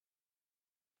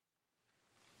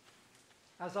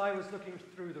As I was looking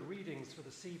through the readings for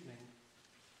this evening,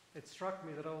 it struck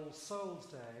me that All Souls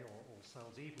Day, or All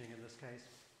Souls Evening in this case,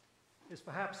 is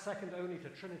perhaps second only to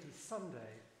Trinity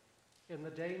Sunday in the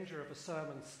danger of a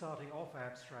sermon starting off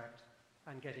abstract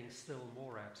and getting still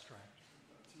more abstract.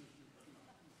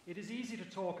 It is easy to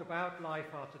talk about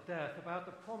life after death, about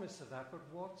the promise of that, but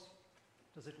what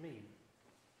does it mean?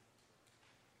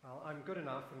 Well, I'm good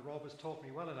enough, and Rob has taught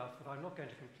me well enough that I'm not going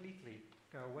to completely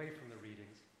go away from the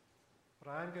readings, but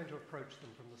I am going to approach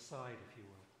them from the side, if you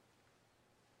will.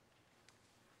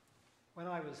 When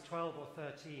I was 12 or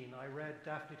 13, I read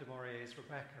Daphne du Maurier's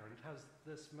Rebecca, and it has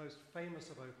this most famous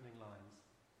of opening lines.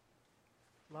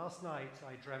 Last night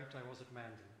I dreamt I was at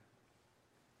Mandan.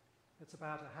 It's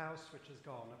about a house which is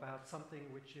gone, about something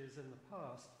which is in the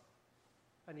past,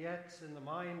 and yet in the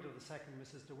mind of the second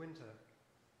Mrs. de Winter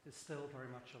is still very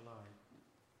much alive.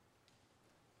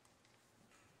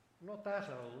 I'm not that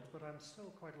old, but I'm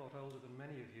still quite a lot older than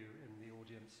many of you in the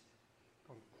audience,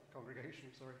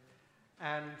 congregation, sorry.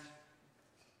 And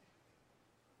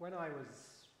when I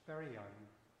was very young,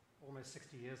 almost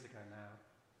 60 years ago now,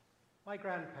 my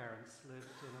grandparents lived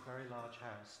in a very large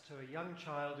house. To a young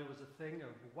child, it was a thing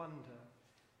of wonder.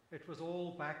 It was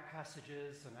all back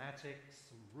passages and attics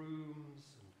and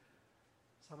rooms and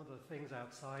some of the things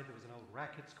outside. There was an old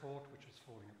rackets court which was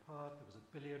falling apart. There was a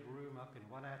billiard room up in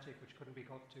one attic which couldn't be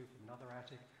got to from another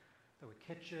attic. There were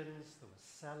kitchens, there were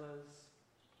cellars,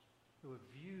 there were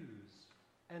views,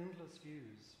 endless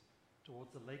views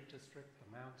towards the Lake District, the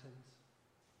mountains.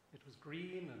 It was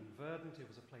green and verdant. It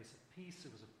was a place of peace.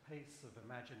 It was a place of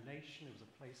imagination. It was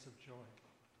a place of joy.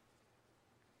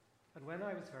 And when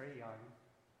I was very young,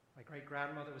 my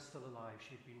great-grandmother was still alive.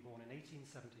 She'd been born in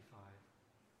 1875.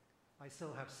 I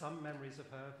still have some memories of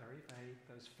her, very vague,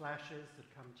 those flashes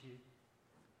that come to you.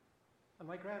 And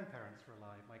my grandparents were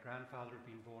alive. My grandfather had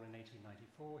been born in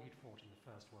 1894. He'd fought in the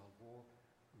First World War.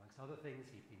 Amongst other things,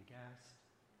 he'd been gassed.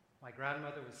 My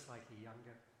grandmother was slightly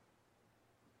younger.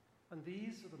 And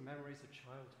these are the memories of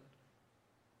childhood.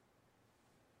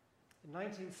 In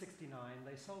 1969,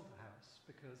 they sold the house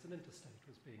because an interstate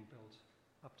was being built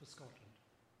up to Scotland.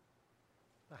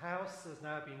 The house has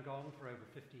now been gone for over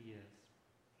 50 years.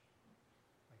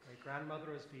 My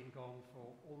great-grandmother has been gone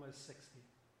for almost 60.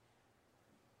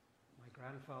 My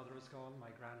grandfather is gone,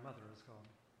 my grandmother is gone.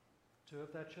 2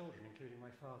 of their children, including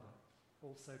my father,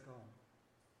 also gone.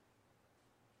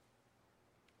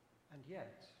 And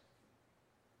yet,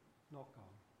 not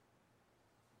gone.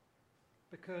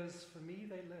 Because for me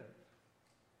they live,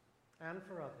 and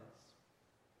for others.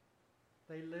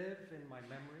 They live in my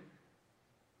memory.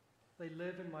 They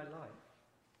live in my life.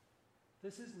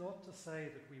 This is not to say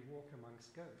that we walk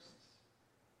amongst ghosts,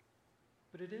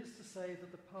 but it is to say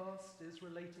that the past is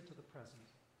related to the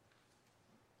present,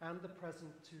 and the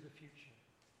present to the future.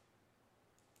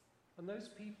 And those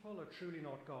people are truly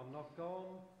not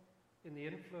gone in the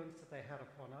influence that they had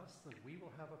upon us, that we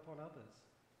will have upon others,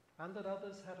 and that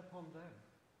others had upon them.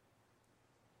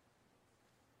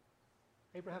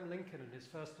 Abraham Lincoln, in his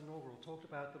first inaugural, talked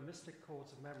about the mystic chords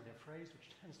of memory, a phrase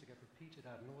which tends to get repeated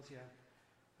ad nauseam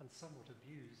and somewhat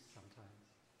abused sometimes.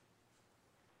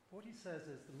 What he says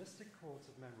is the mystic chords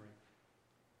of memory,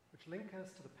 which link us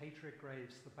to the patriot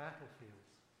graves, the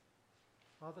battlefields,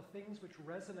 are the things which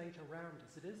resonate around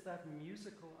us. It is that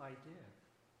musical idea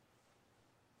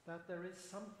that there is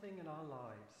something in our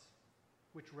lives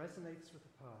which resonates with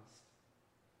the past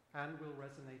and will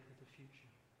resonate with the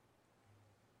future.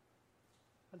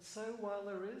 And so while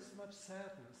there is much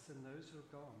sadness in those who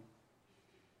have gone,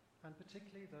 and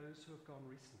particularly those who have gone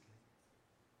recently,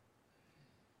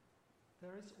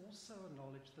 there is also a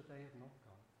knowledge that they have not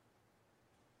gone.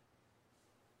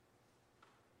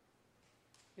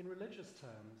 In religious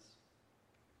terms,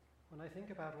 when I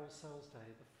think about All Souls Day,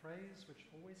 the phrase which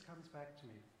always comes back to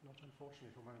me, not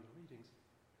unfortunately from one of the readings,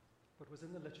 but was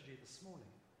in the liturgy this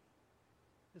morning,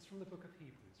 is from the book of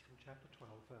Hebrews, from chapter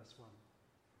 12, verse 1,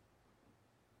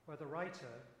 where the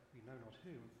writer, we know not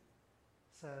whom,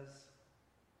 says,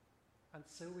 "And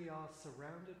so we are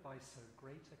surrounded by so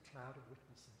great a cloud of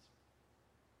witnesses."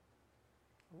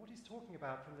 And what he's talking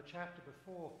about from the chapter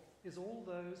before is all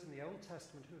those in the Old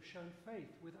Testament who have shown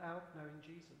faith without knowing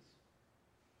Jesus.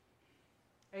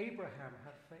 Abraham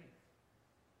had faith.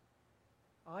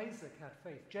 Isaac had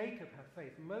faith. Jacob had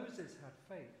faith. Moses had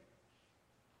faith.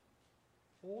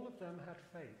 All of them had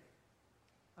faith.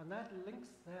 And that links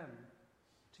them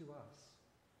to us.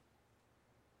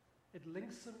 It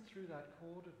links them through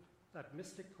that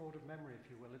mystic chord of memory, if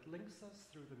you will. It links us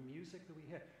through the music that we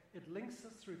hear. It links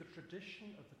us through the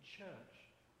tradition of the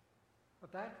church,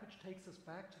 of that which takes us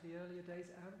back to the earlier days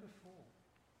and before.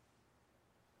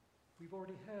 We've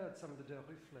already heard some of the de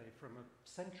Rufflet from a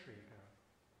century ago.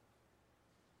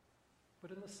 But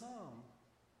in the psalm,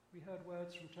 we heard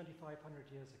words from 2,500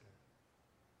 years ago.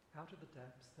 Out of the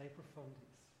depths, de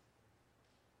profundis.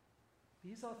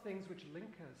 These are things which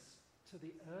link us to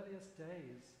the earliest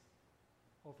days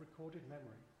of recorded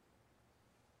memory,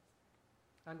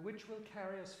 and which will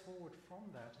carry us forward from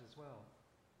that as well.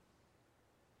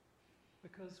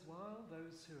 Because while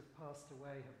those who have passed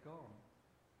away have gone,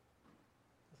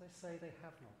 as I say, they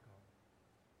have not gone.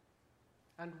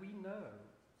 And we know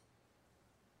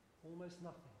almost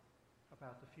nothing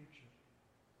about the future,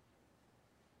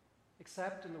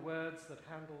 except in the words that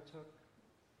Handel took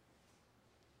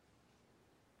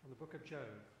from the book of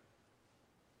Job.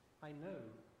 I know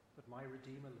that my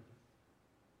Redeemer liveth.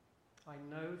 I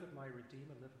know that my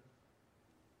Redeemer liveth.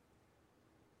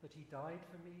 That he died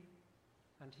for me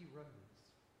and he rose.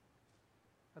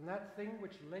 And that thing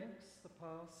which links the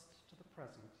past to the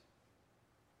present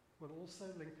will also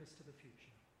link us to the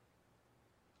future.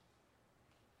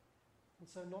 And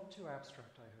so not too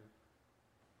abstract, I hope.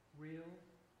 Real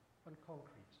and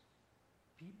concrete.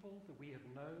 People that we have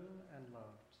known and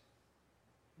loved,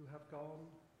 who have gone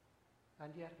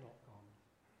and yet not gone,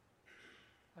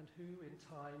 and who in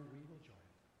time we will join.